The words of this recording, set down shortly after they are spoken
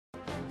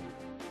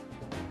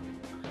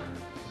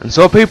And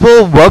so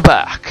people, we're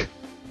back.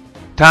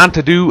 Time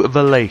to do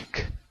the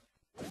lake.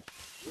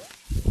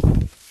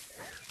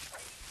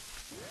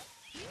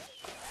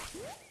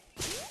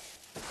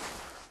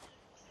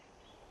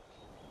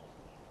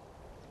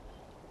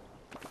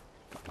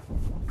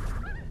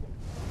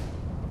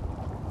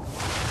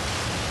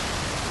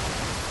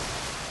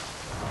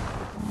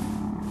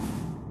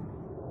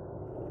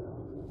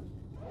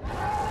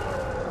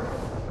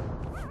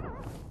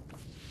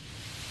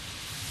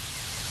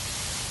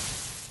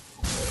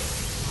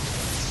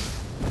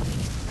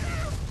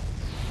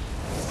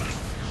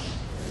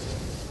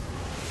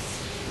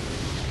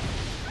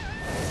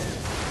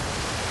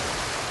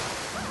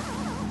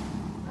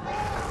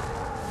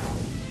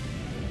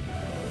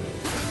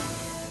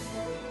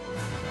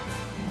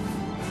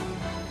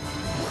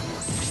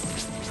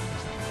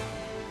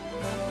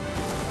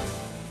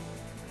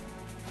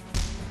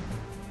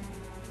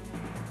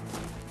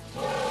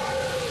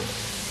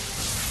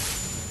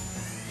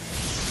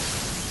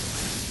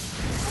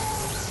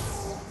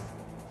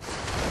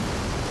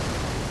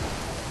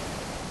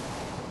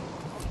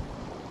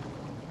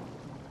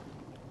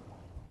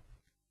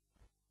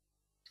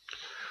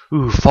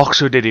 Ooh,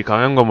 Fox or Diddy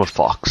Kong? I'm going with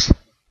Fox.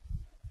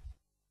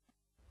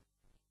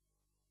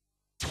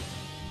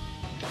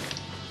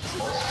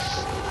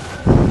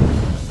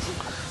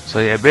 So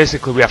yeah,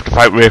 basically we have to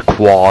fight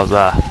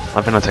Rayquaza.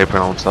 I think that's how you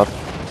pronounce that.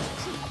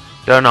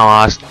 Don't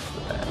know,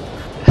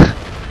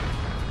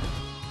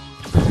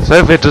 so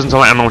if it doesn't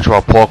sound like I'm not sure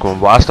about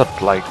Pokemon, but I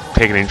started like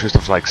taking interest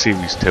of like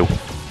Series 2.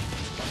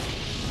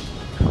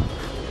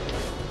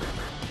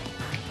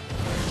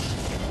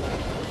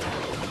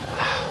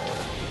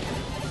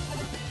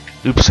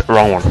 Oops,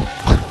 wrong one.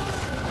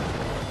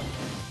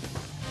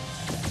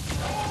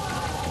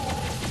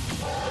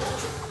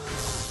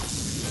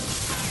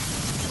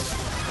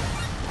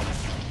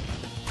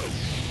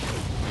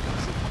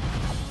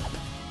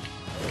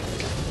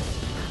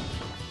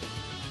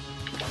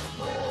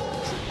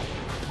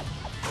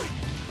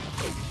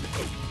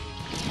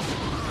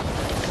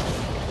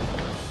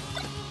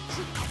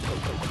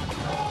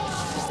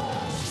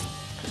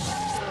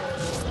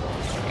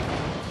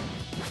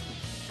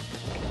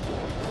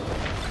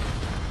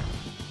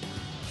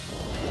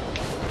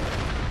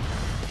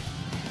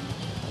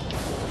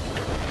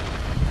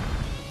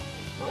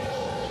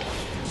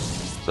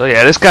 So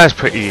yeah, this guy's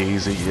pretty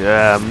easy.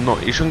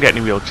 You shouldn't get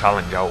any real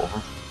challenge out of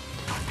him.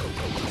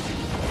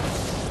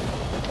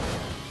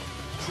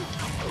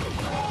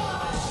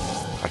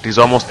 In fact, he's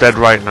almost dead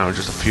right now,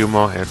 just a few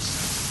more hits.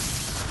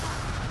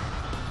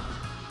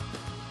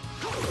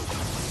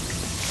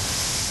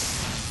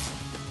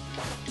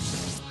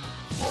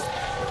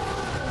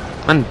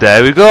 And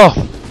there we go.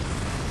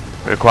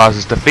 Rayquaza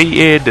is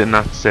defeated, and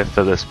that's it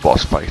for this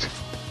boss fight.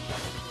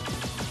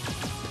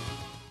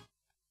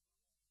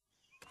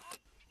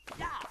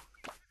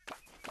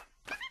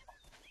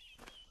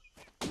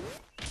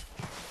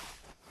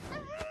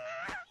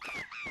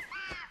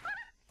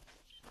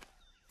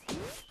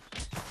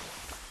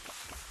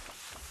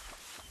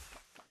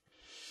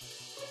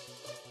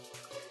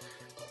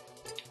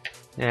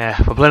 Yeah,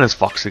 we're playing as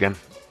Fox again.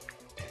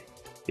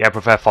 Yeah, I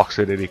prefer Fox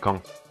to Diddy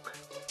Kong.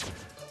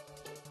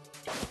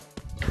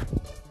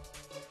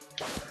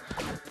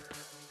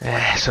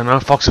 So now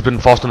Fox has been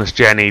forced on this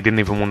journey he didn't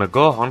even want to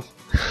go on.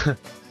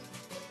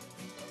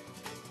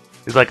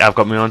 He's like, I've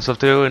got my own stuff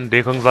to do, and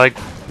Diddy Kong's like,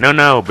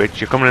 no, bitch,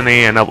 you're coming in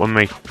here and helping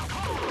me.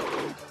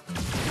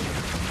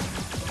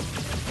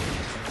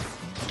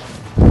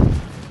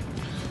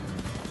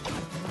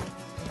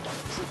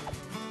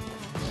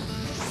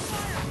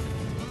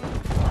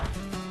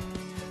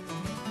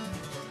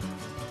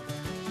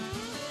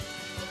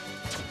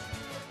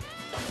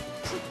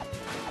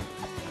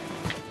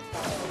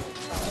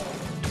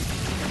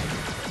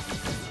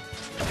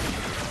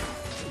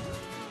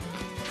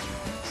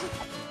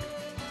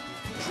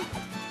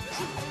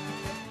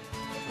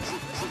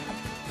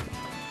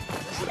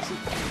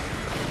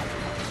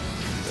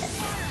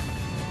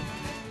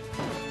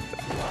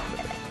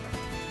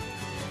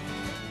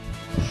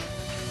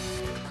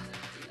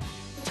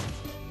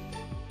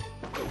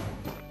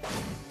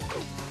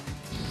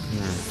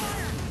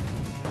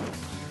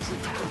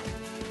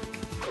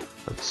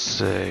 Let's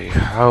see,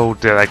 how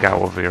did I get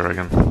over here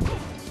again?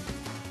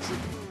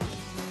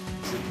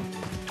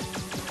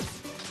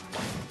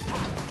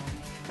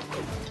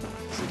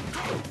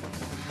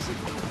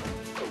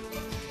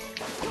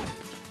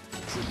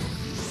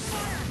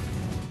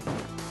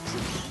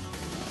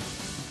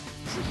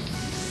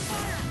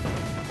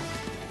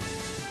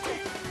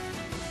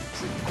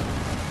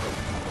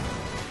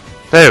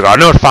 There you go, I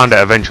know I found it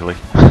eventually.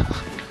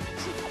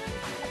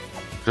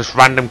 Just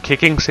random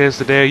kicking saves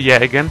the day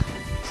yet again.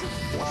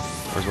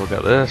 Might as well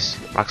get this.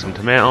 Maximum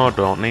tomato,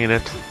 don't need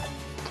it.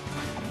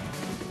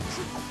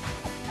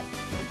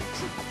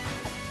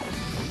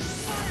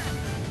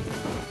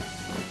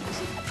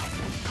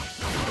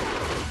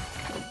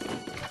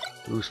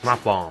 Ooh,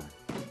 Snap Bomb.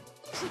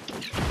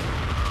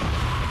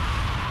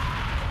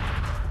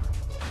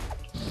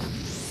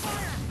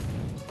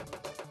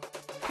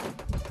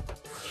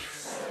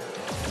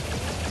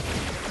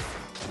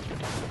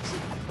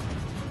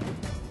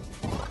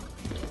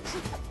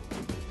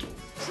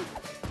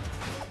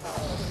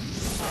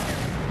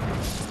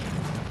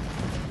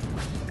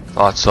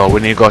 Thought so. We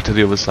need to go to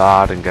the other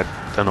side and get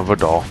another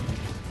door.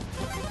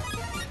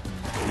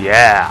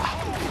 Yeah.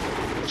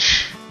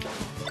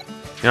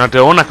 You know,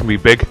 the one that can be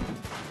big.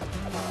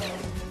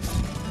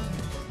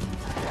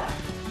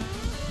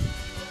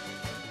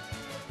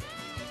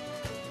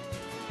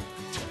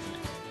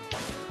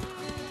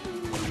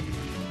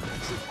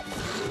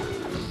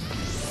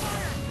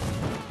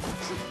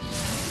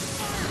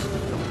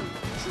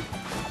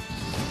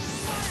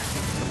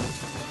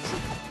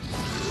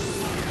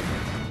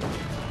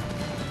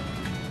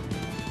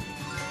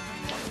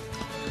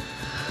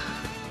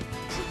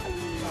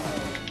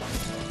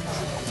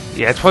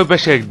 Yeah, it's probably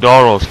best to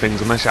ignore those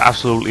things unless you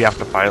absolutely have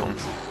to fight them.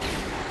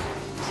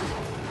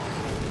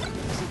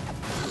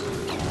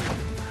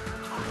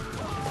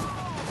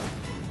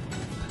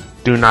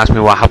 Don't ask me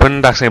what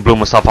happened, actually blew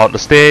myself out the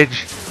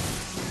stage.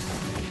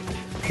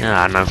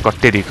 Yeah, and I've got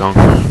Diddy Kong.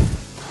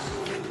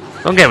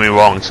 Don't get me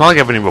wrong, it's not like I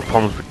have any real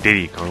problems with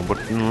Diddy Kong,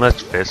 but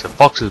let's face it,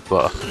 Fox is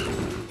better.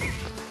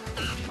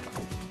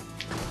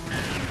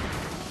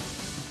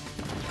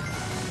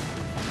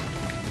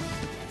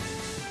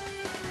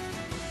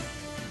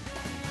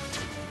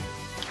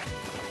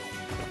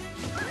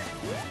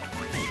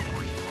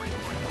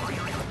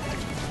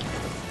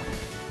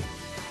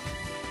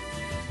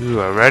 Ooh,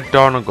 a red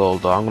door and a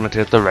gold door. I'm gonna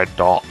take the red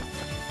door.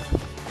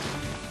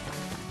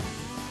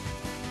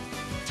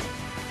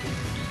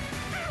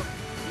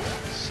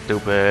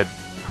 Stupid.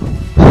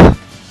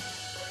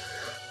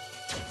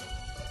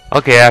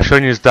 Okay, I've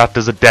shown you that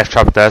there's a death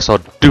trap there, so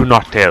do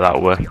not take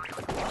that way.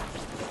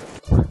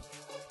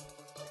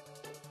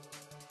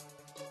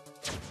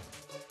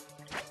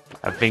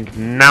 I think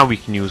now we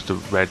can use the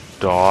red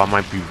door. I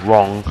might be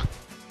wrong.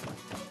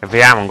 If I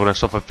am, I'm gonna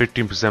suffer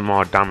 15%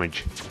 more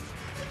damage.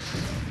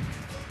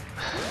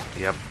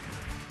 Yep.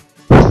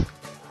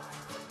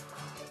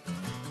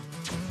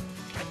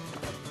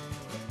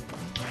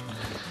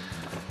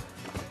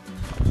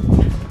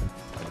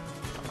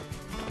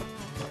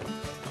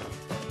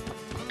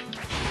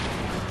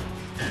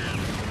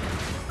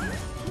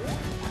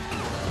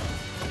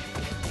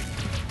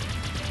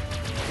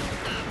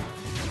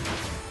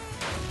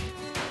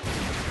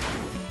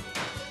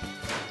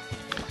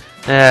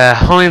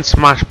 Only in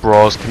Smash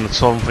Bros can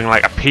something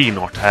like a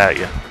peanut hurt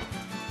you.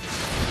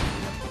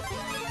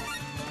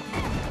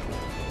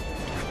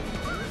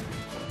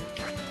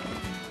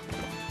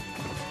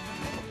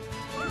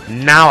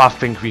 Now I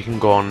think we can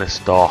go on this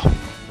door.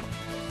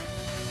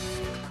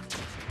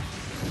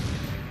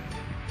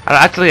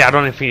 Actually, I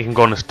don't even think you can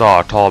go on this door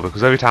at all,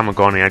 because every time I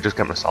go in here I just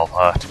get myself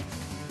hurt.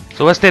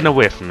 So we're staying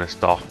away from this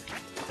door.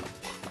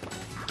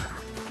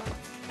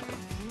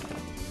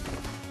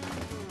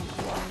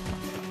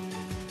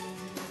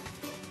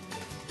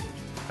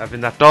 I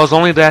think that door's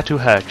only there to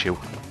hurt you.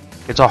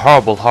 It's a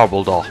horrible,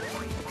 horrible door.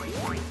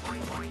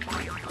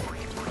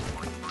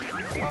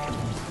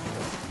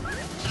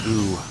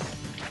 Ooh.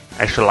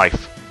 Extra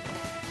life.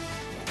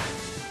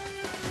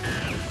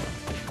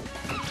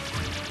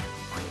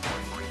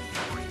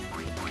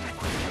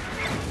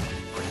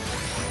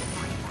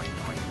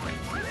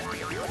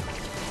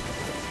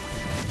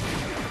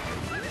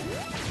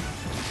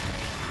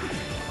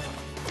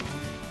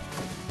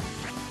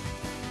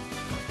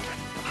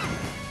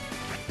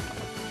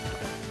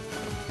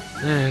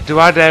 Do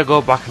I dare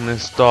go back in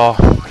this door?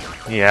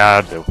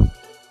 Yeah, I do.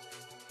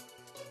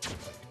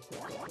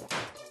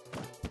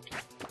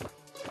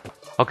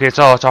 Okay,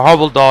 so it's a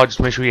horrible door,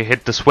 just make sure you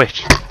hit the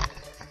switch.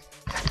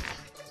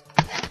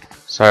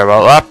 Sorry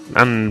about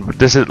that, and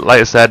this is,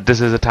 like I said,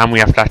 this is the time we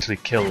have to actually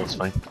kill this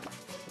thing.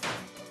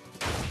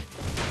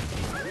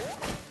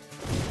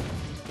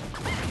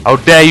 How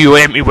dare you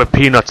hit me with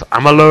peanuts?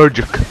 I'm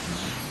allergic.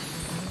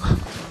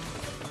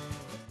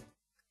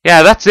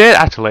 Yeah, that's it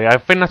actually. I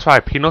think that's why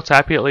peanuts are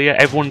apparently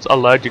everyone's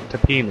allergic to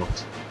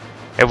peanuts.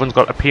 Everyone's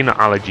got a peanut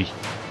allergy.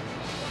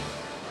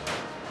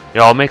 It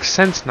all makes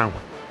sense now.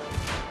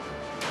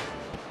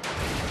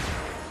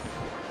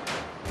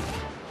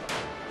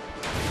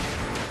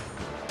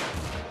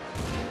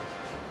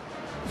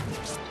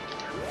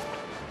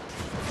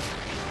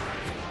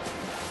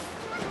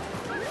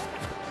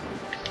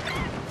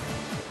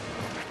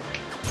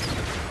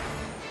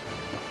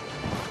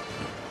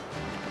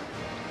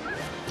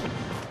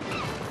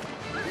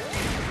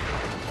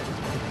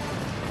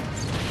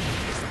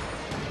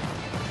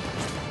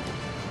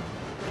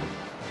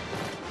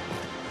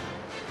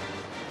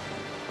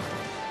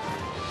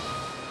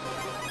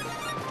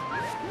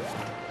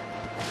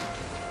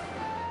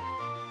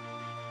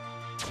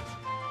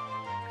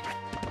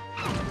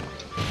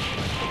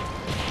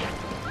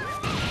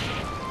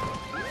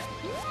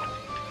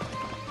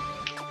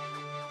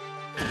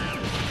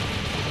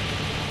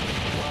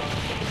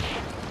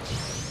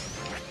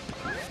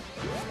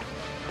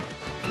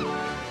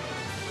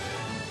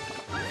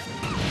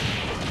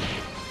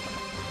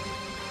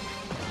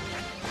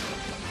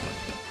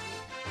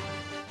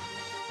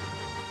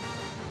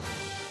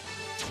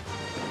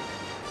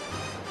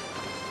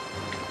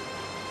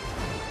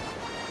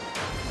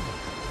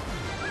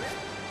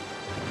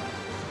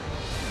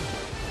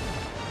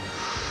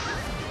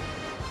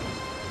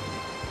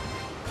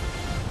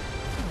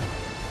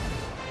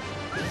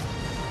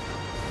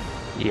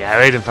 Yeah,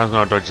 Raiden fan's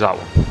gonna dodge that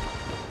one.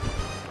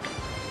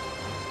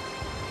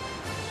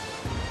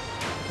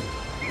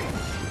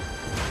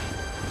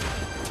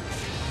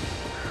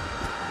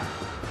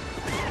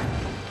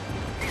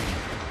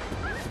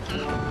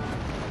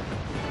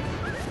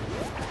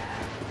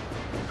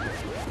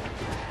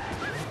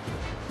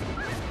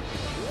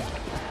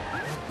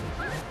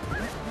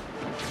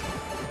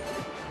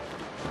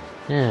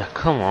 Yeah,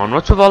 come on,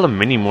 what's with all the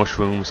mini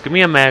mushrooms? Give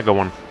me a mega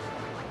one.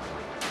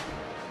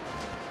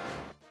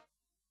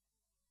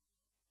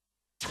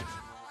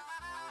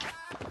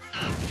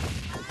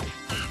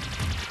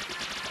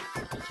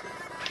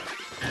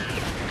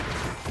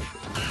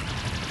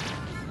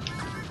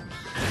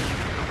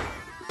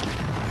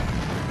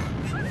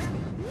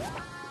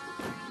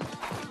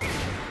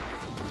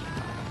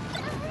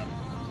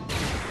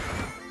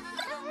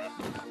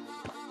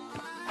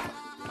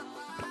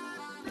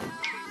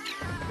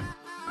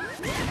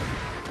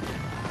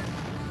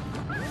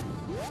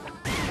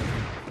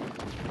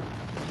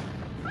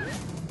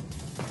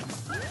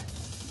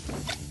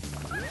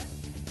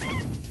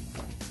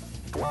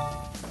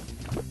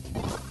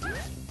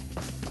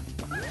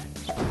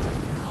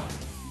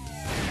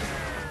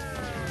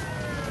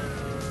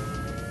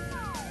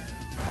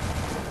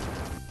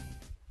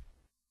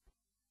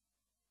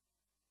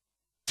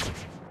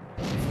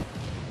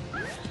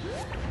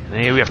 And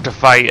here we have to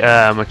fight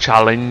a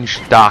challenge,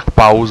 Dark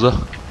Bowser.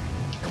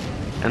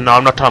 And no,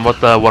 I'm not talking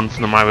about the one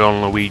from the Mario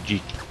and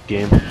Luigi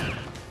game.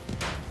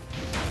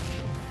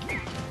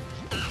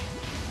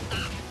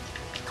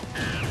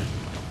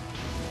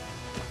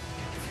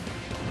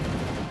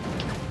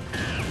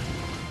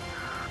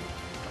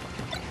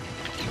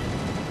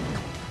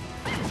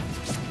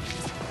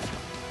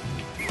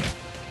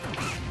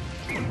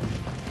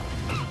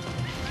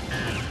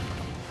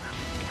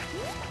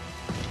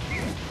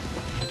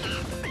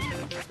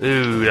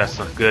 Ooh, that's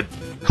not good.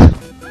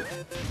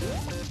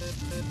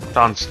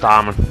 Don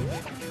Starman.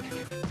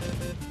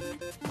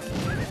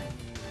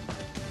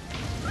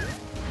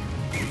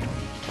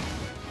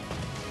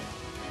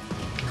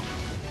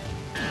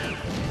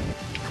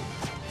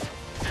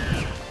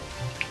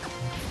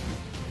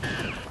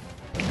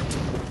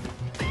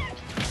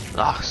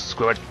 Ah,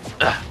 screw it.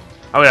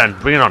 Hurry on,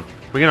 bring it on,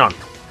 bring it on.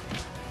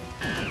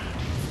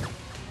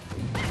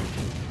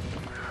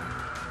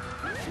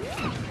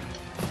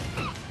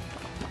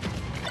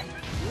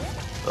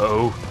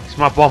 Oh, it's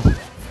my bomb. But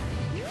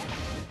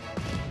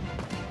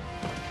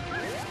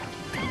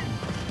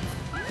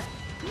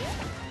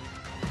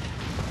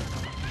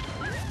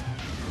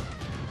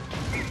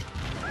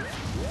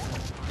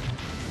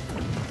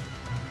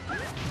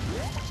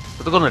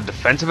they're gonna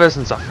defensive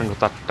essence, I think, with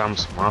that damn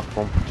smart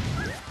bomb.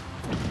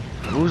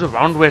 Moves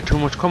around way too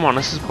much. Come on,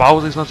 this is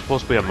Bowser, he's not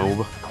supposed to be a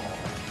mover.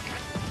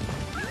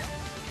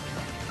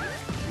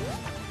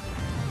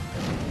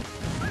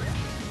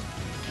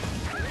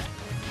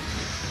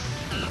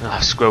 Ah,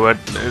 screw it.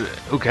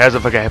 Who cares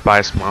if I get hit by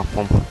a smart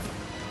bomb?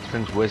 This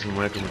thing's wasting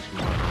way too much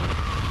money.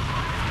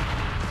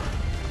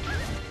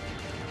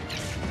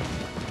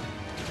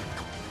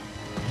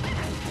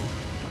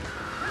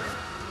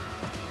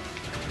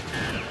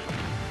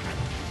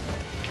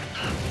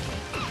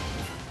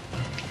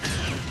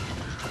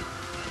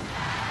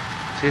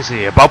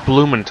 Seriously, about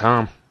blooming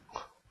time.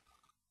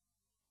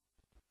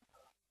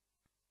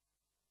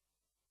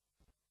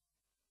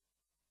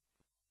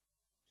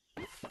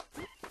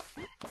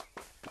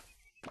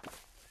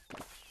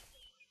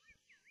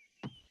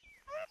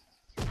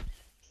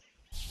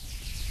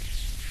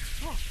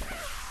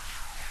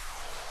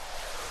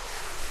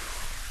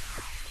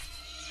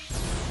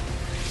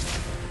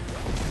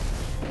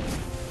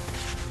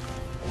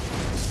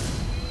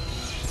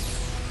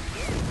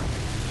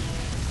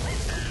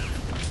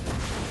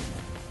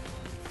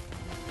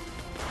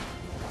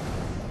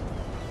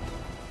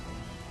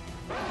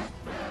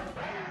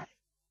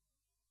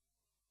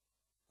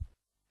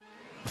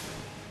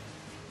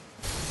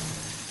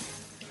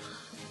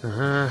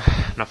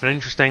 Nothing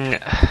interesting.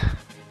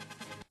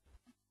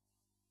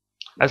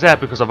 I say that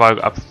because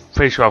I'm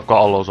pretty sure I've got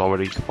all those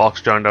already.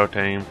 Fox joined our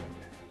team.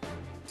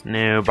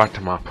 No, back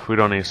to map. We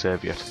don't need to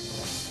save yet.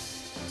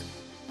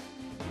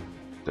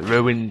 The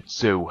Ruined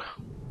Zoo.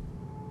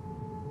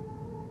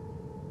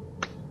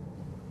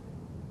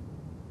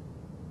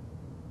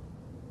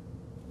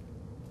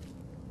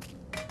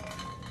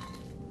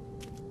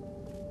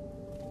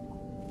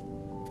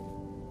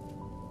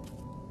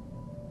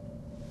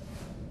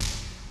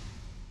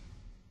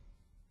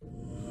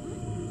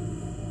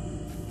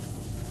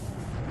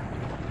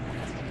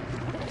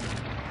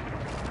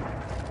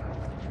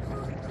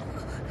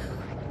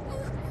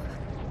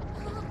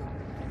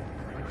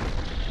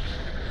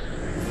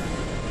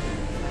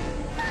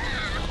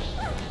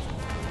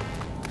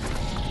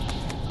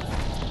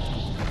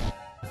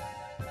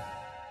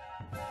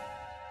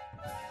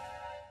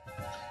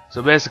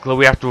 So basically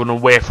we have to run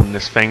away from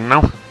this thing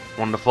now.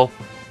 Wonderful.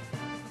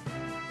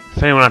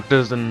 If anyone that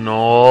doesn't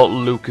know,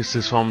 Lucas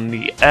is from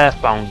the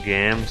Earthbound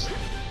games.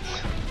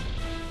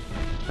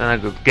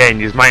 And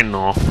again, you might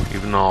know,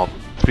 even though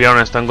To be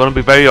honest, I'm going to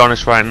be very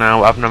honest right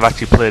now, I've never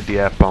actually played the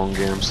Earthbound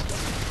games.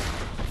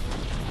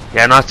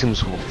 Yeah, that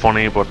seems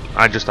funny, but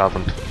I just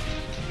haven't.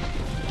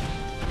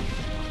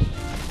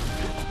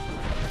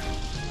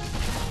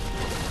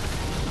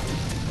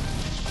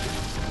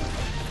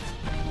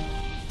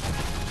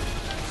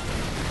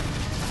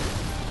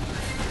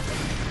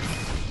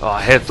 Oh,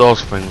 I hate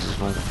those things as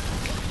well.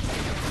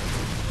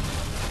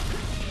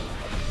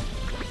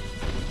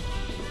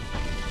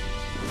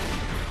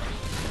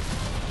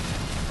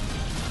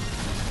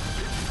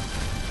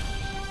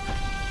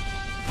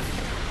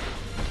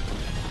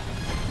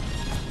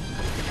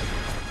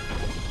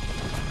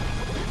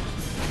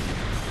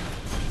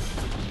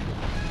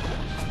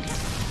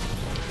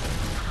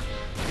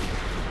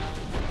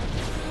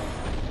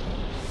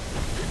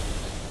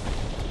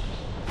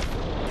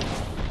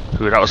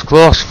 Ooh, that was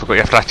close. Forgot you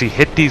have to actually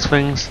hit these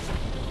things.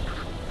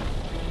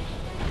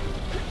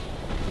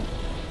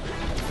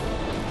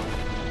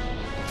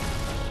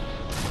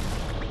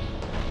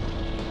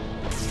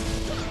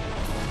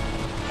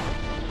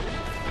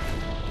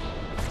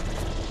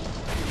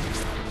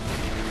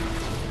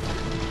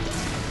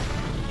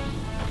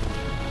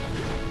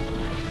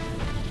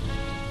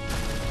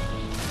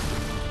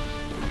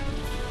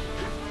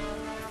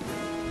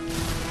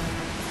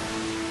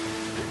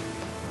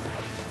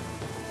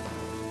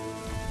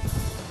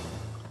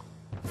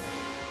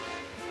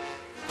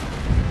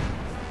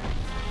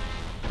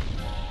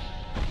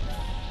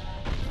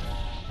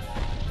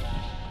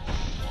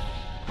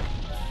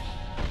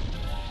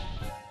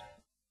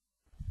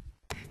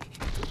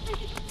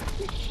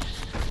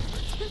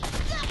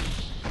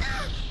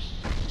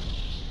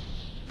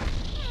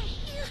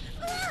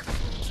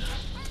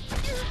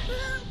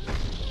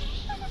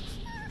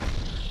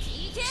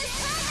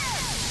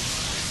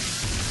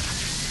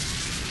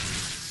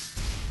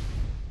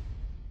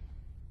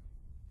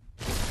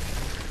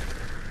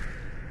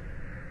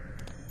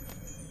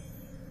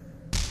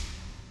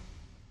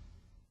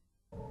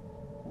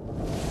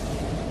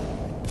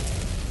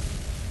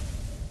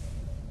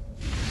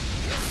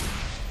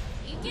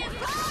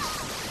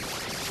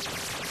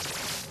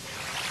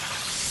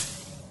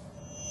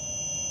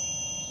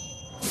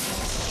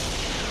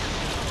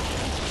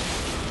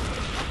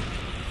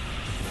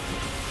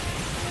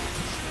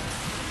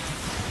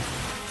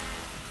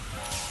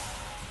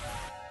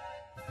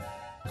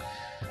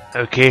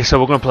 Okay, so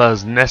we're going to play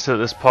as Ness at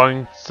this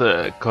point,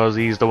 because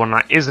he's the one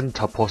that isn't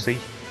a pussy.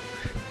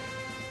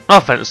 No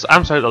offense,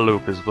 I'm sorry to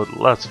Lucas, but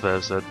let's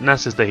face it,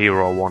 Ness is the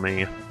hero one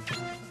here.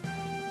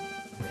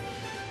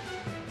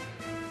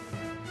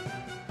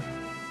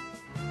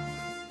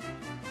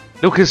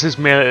 Lucas is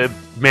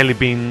merely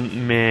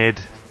being made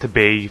to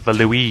be the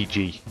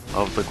Luigi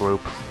of the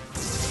group.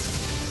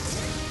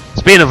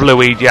 Speaking of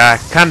Luigi, I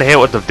kinda hate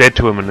what they've did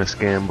to him in this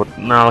game, but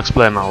I'll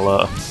explain that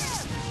later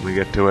when we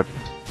get to it.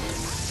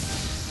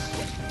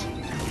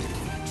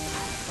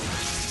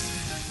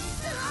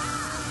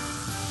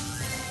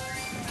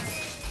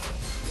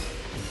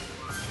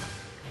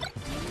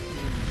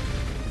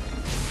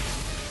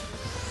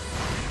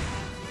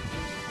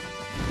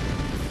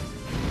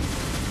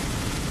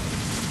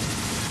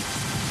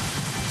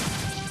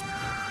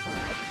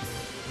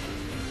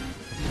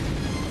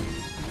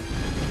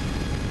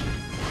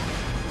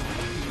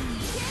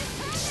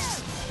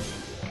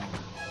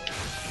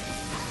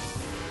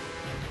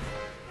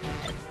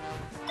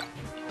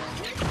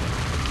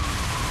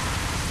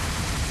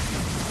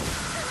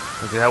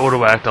 Okay, that would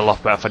have worked a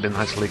lot better if I didn't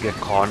actually get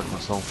caught in it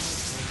myself.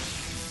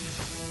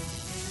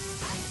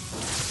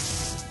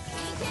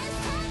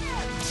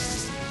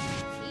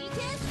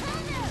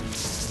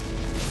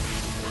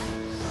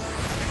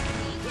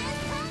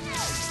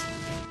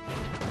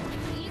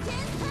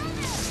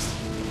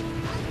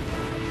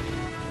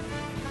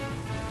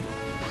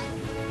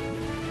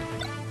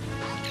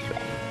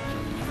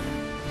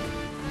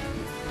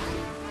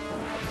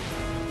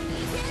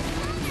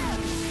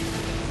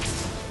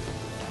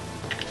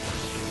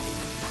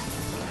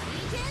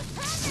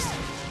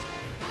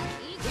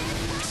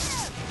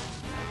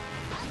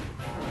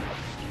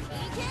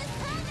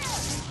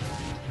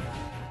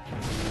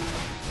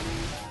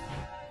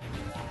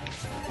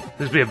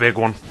 This would be a big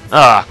one.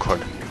 Ah,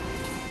 crud.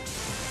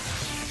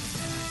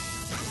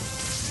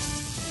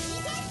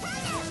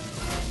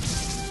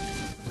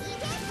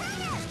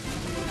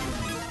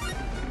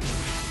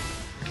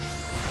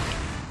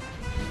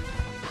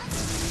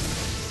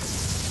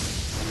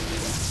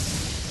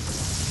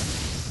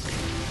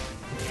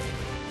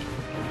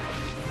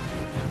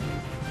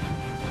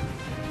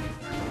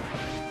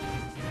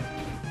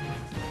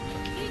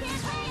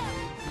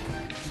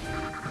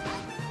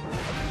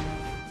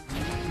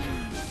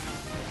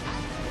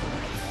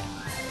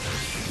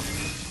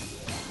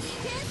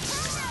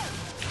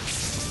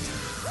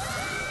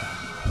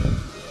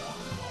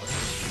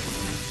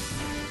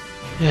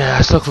 Yeah,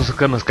 this looks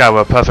like this guy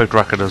with a perfect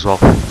record as well.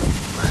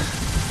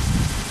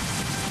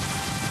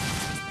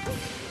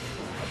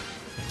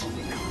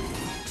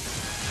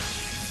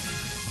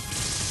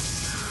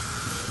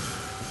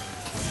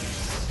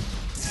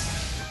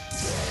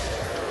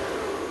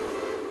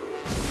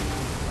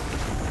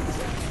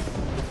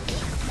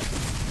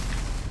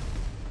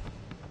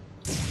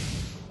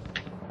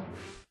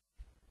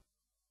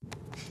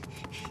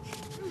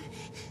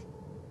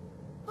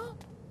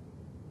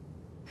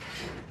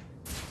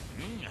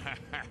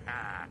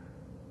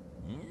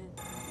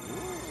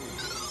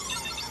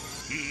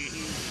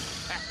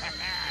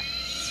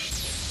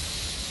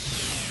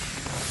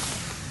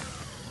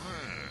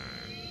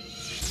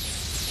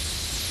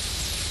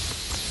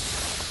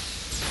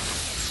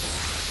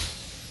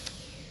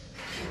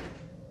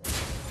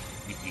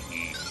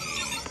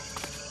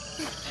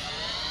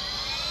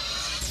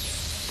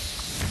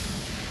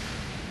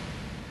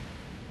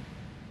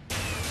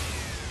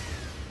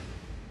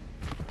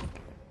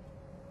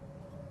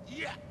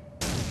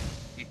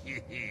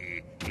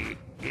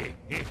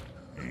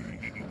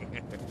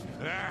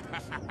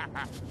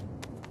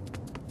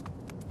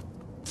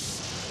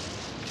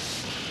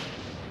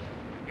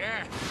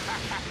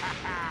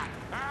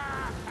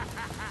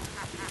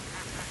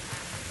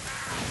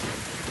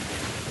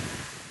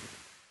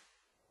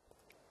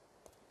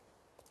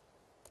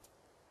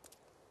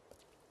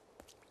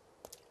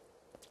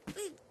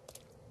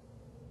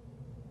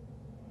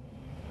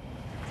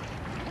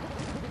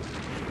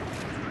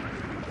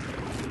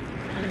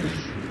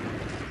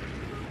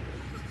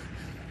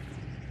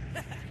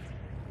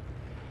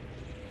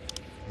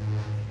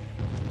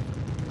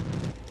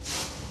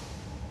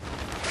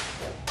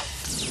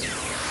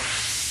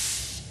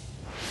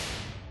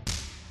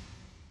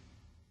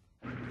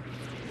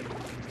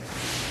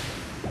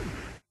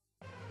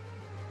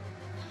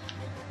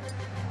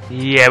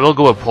 Yeah, we'll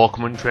go with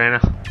Pokemon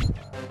Trainer.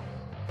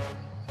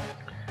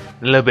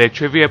 A little bit of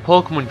trivia: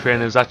 Pokemon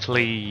Trainer is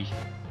actually,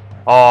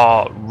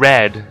 or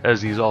Red,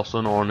 as he's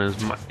also known as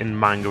in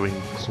manga in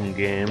some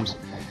games,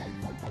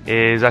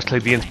 is actually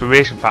the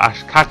inspiration for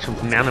Ash Ketchum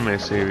from the anime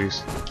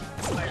series.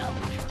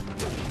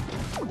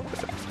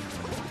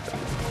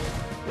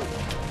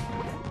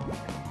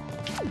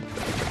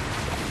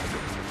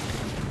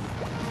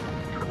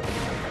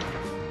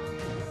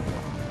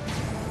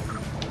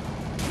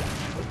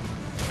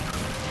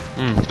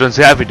 You don't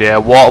see it every day. A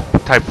water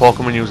type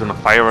Pokemon using a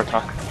fire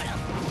attack.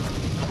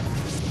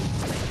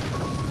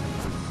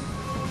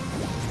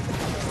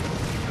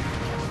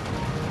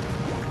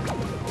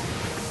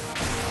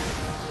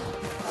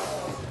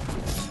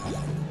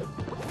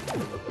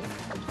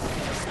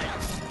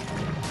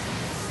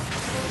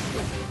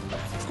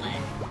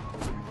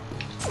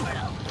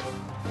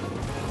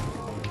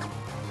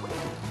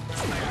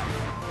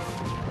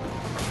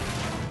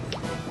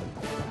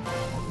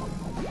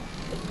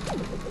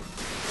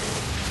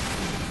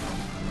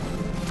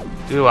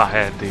 Do I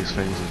hate these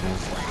things again?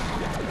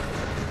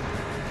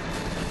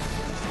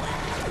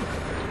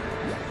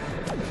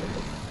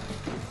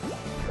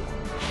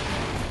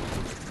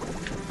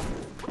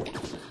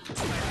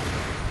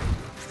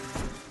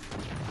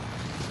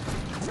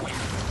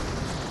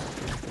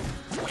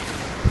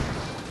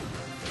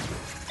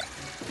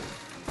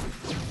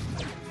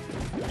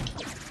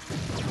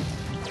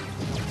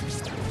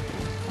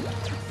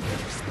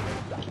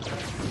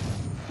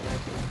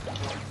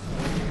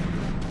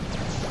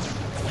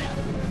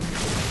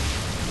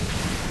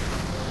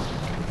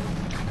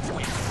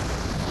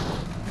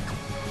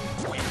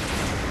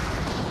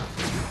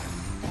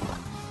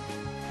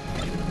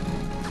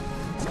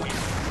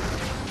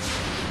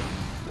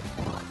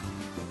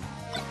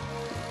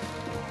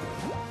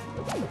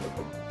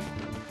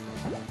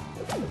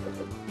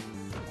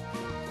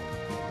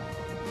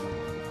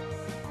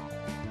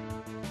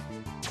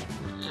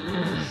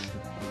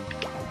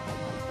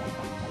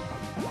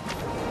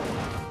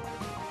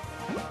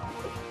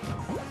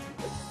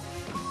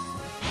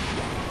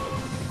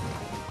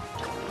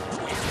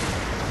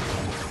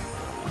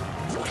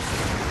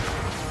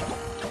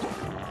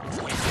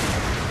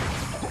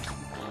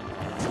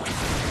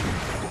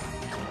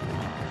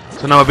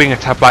 So now we're being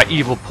attacked by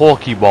evil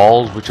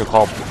Pokeballs, which are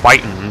called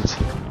Bitons.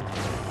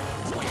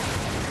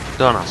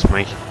 Don't ask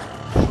me.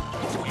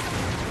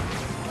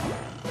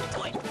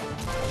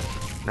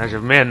 As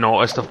you've may have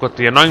noticed, I've got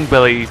the annoying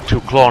ability to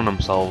clone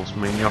themselves,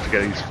 meaning you have to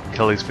get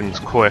kill these things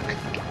quick.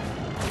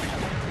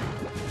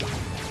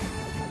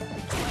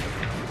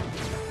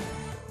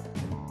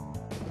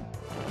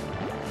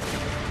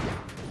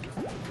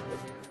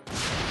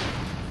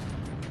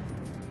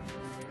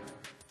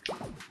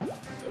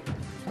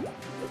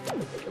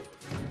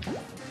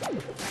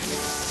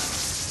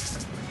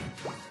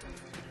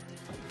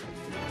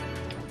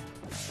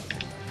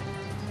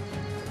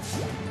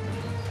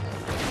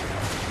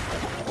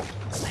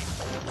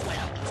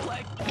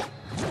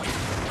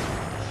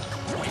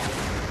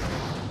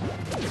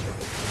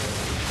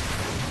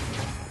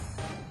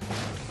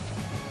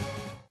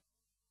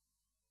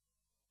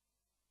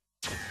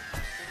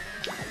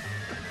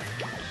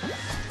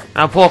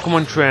 Now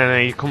Pokemon Trainer,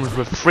 he comes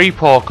with 3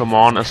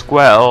 Pokemon, a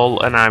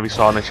Squirtle, an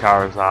Ivysaur and a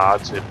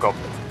Charizard, so you've got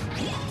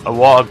a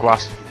Water,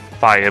 Grass,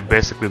 Fire,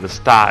 basically the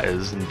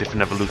starters in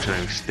different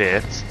evolutionary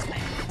states.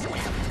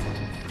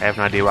 I have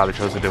no idea why they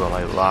chose to do it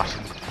like that.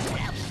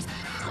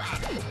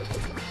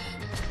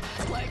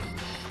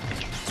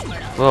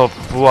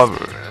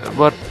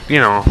 But you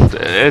know,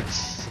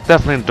 it's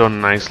definitely done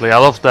nicely. I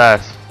love their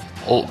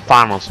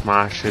final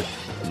smash.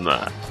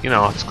 You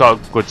know, it's got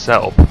a good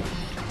setup.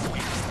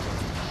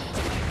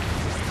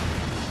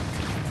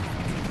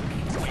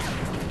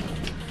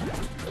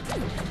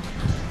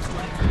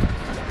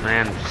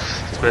 And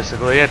that's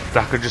basically it.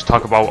 I could just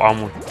talk about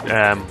how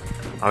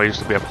I used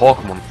to be a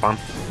Pokemon fan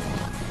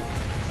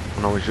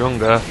when I was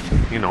younger.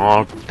 You know,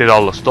 I did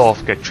all the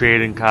stuff, get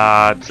trading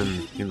cards,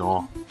 and you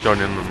know, join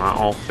in on that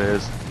whole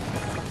phase.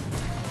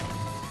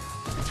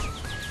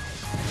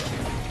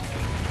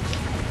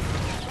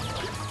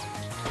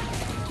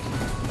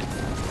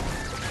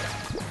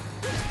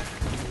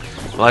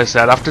 Like I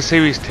said, after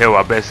Series 2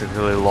 I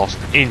basically lost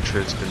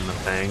interest in the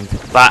thing.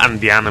 That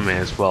and the anime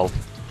as well.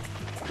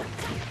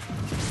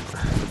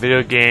 The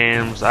video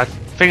games, I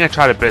think I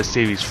tried a bit of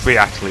Series 3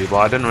 actually, but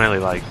I didn't really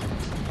like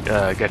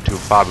get too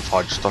far before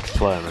I just stopped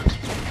playing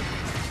it.